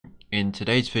In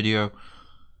today's video,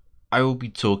 I will be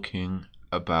talking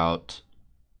about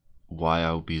why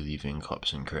I'll be leaving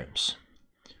Cops and Crims.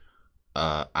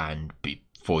 And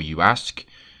before you ask,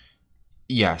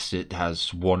 yes, it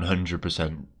has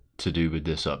 100% to do with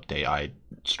this update. I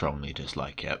strongly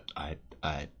dislike it. I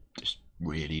just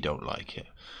really don't like it.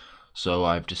 So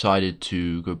I've decided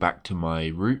to go back to my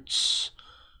roots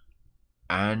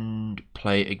and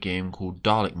play a game called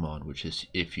Dalek Mod, which is,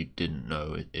 if you didn't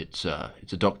know, it's a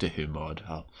Doctor Who mod.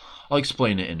 I'll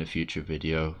explain it in a future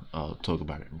video. I'll talk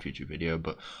about it in a future video,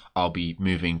 but I'll be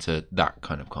moving to that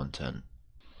kind of content.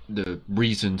 The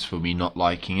reasons for me not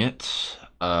liking it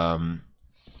are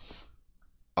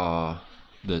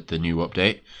the new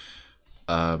update.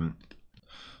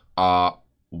 Are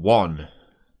one,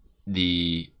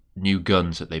 the new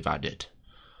guns that they've added.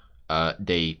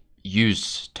 They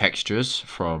use textures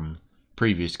from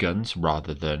previous guns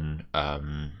rather than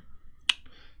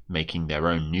making their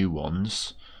own new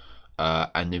ones,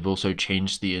 and they've also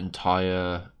changed the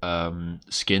entire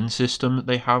skin system that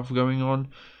they have going on.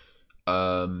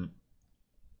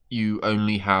 You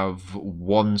only have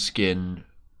one skin,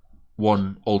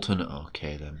 one alternate.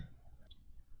 Okay, then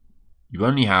you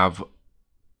only have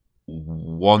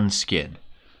one skin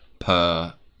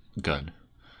per gun.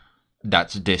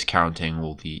 That's discounting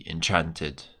all the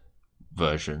enchanted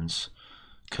versions,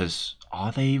 because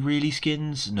are they really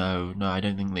skins? No, I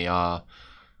don't think they are,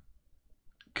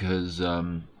 because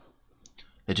they're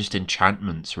just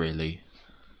enchantments, really.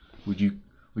 Would you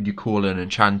call an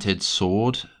enchanted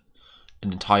sword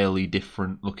an entirely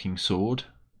different looking sword?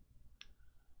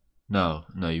 No,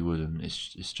 you wouldn't.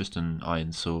 It's just an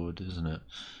iron sword, isn't it?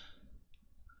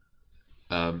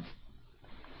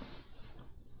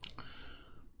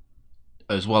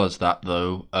 As well as that,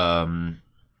 though,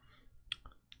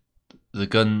 the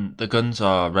guns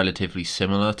are relatively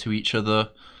similar to each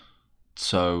other,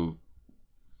 so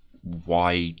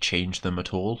why change them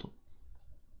at all?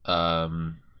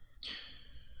 But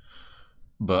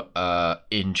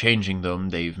in changing them,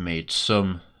 they've made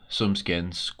some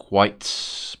skins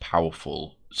quite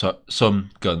powerful. So some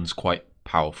guns quite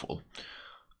powerful.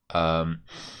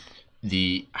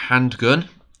 The handgun,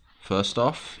 first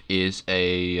off, is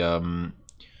an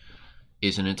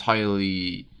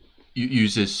entirely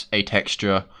uses a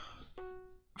texture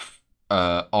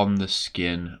on the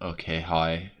skin. Okay,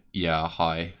 hi.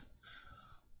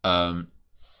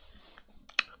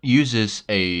 Uses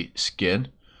a skin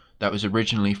that was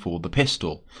originally for the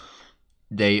pistol.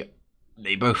 They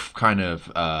both kind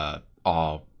of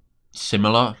are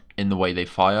similar in the way they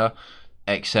fire,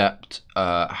 except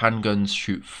handguns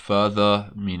shoot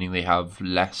further, meaning they have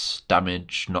less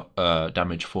damage,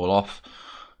 damage fall off.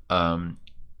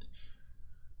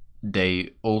 They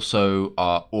also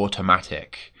are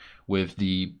automatic. With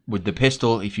the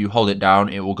pistol, if you hold it down,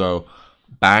 it will go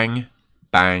bang,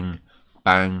 bang,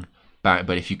 bang, bang.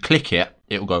 But if you click it,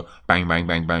 it will go bang, bang,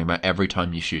 bang, bang, bang every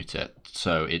time you shoot it.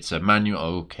 So it's a manual.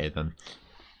 Okay, then.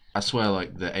 I swear,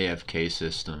 like, the AFK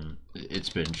system, it's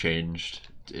been changed.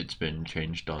 It's been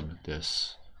changed on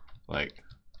this. Like,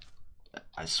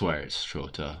 I swear it's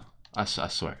shorter. I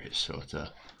swear it's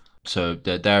shorter. So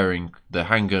the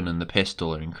handgun and the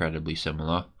pistol are incredibly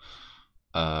similar.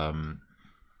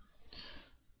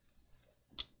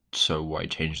 So why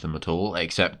change them at all?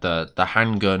 Except the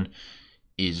handgun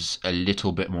is a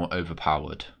little bit more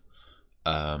overpowered,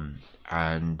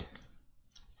 and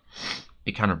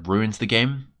it kind of ruins the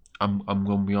game. I'm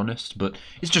gonna be honest, but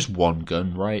it's just one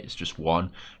gun, right? It's just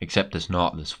one. Except there's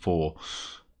not. There's four.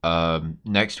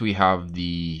 Next we have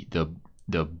the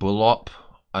bullop.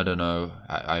 I don't know.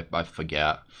 I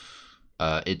forget.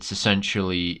 It's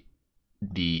essentially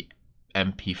the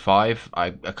MP5. I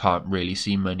can't really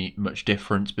see much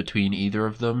difference between either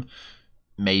of them.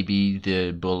 Maybe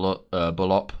the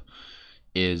bullop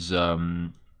is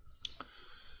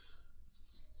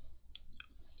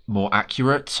more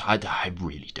accurate. I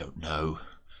really don't know.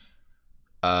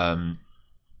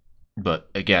 But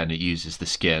again, it uses the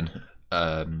skin.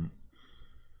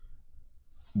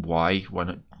 Why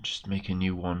not just make a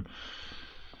new one?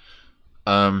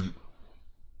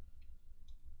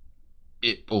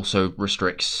 It also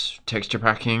restricts texture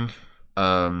packing.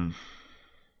 I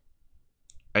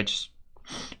just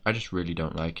really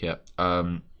don't like it.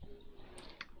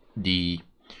 The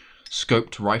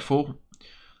scoped rifle,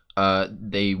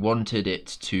 they wanted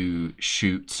it to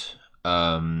shoot.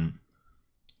 I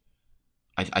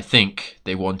think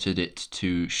they wanted it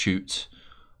to shoot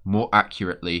more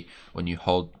accurately when you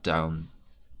hold down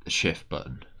the shift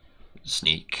button,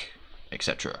 sneak,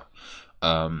 etc.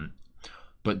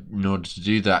 But in order to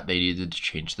do that, they needed to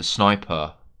change the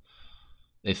sniper.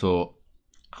 They thought,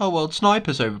 oh well,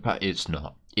 sniper's overpowered. It's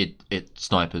not.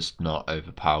 Sniper's not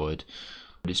overpowered.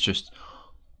 It's just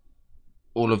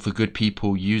all of the good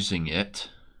people using it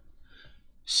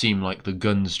seem like the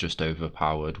gun's just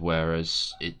overpowered,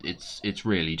 whereas it's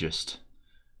really just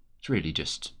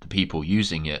the people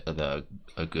using it that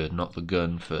are good, not the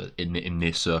gun for in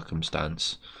this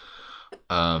circumstance.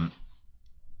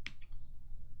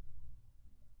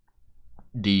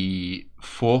 The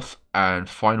fourth and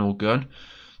final gun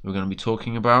we're going to be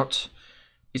talking about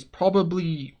is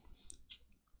probably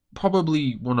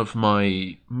one of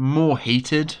my more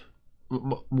hated,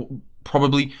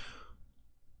 probably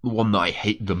the one that I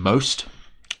hate the most.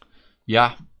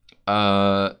 Yeah.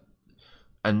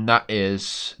 And that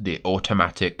is the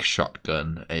automatic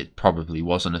shotgun. It probably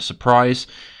wasn't a surprise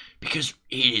because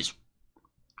it is,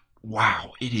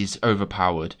 wow, it is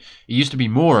overpowered. It used to be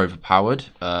more overpowered.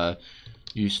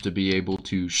 Used to be able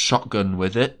to shotgun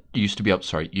with it. You used to be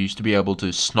able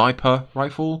to sniper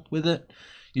rifle with it.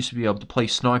 Used to be able to play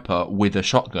sniper with a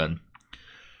shotgun.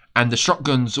 And the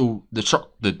shotguns, all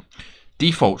the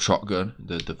default shotgun,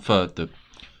 the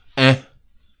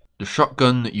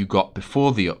shotgun that you got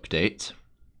before the update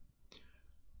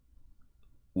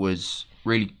was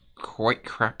really quite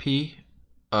crappy.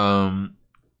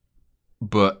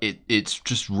 But it's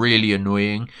just really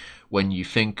annoying when you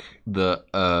think that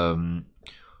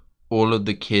all of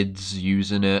the kids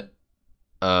using it,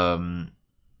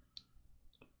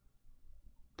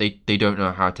 they don't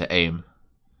know how to aim,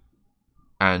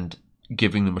 and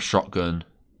giving them a shotgun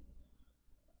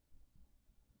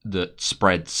that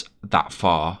spreads that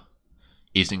far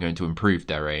isn't going to improve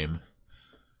their aim.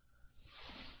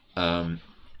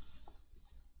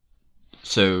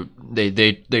 So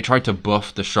they tried to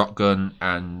buff the shotgun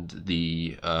and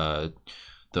the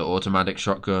automatic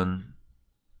shotgun.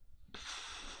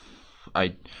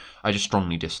 I just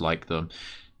strongly dislike them.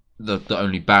 The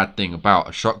only bad thing about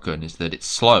a shotgun is that it's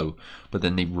slow, but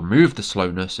then they removed the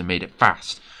slowness and made it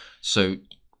fast. So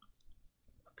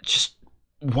just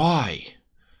why?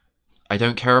 I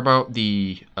don't care about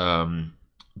the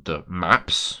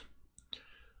maps,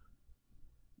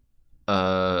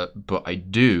 but I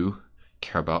do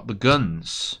care about the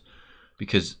guns,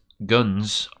 because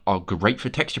guns are great for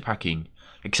texture packing,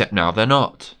 except now they're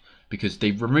not, because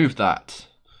they've removed that.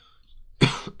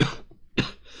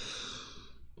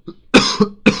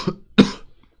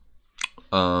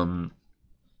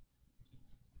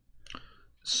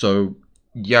 So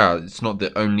yeah, it's not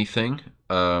the only thing.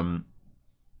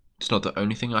 It's not the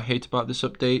only thing I hate about this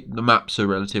update. The maps are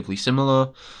relatively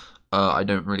similar. I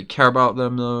don't really care about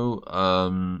them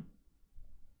though.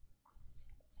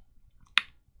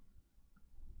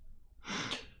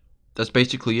 That's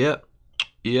basically it.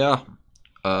 Yeah.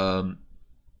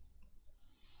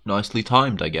 Nicely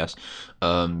timed, I guess.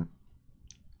 I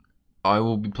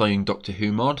will be playing Doctor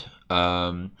Who mod.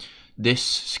 This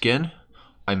skin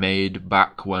I made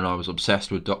back when I was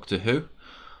obsessed with Doctor Who,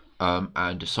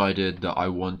 and decided that I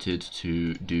wanted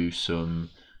to do some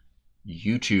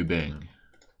YouTubing.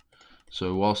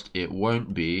 So whilst it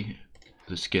won't be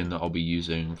the skin that I'll be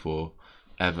using for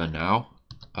ever now,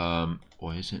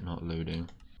 why is it not loading?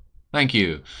 Thank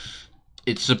you.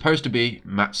 It's supposed to be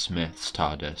Matt Smith's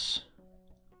TARDIS.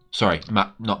 Sorry,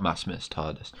 not Matt Smith's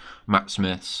TARDIS. Matt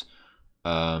Smith's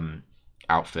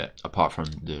outfit, apart from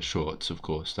the shorts, of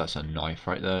course. That's a knife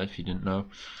right there, if you didn't know.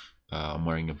 I'm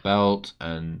wearing a belt,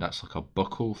 and that's like a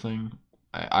buckle thing.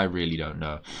 I really don't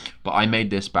know. But I made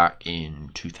this back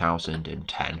in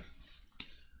 2010.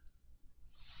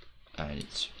 And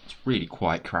it's really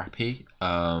quite crappy.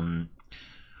 But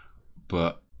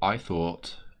I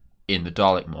thought in the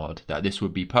Dalek mod that this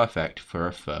would be perfect for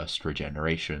a first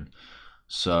regeneration.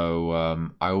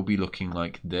 So I will be looking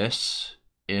like this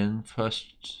in my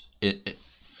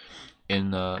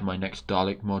next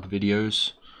Dalek mod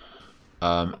videos,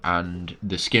 and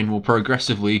the skin will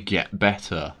progressively get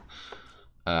better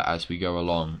as we go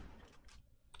along,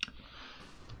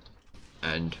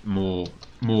 and more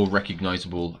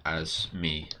recognizable as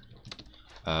me.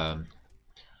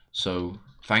 So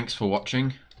thanks for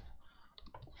watching.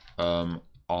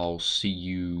 I'll see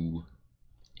you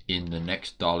in the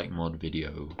next Dalek mod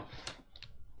video,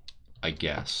 I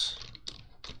guess.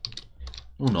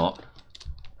 Or not.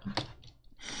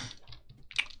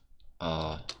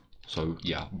 So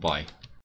yeah, bye.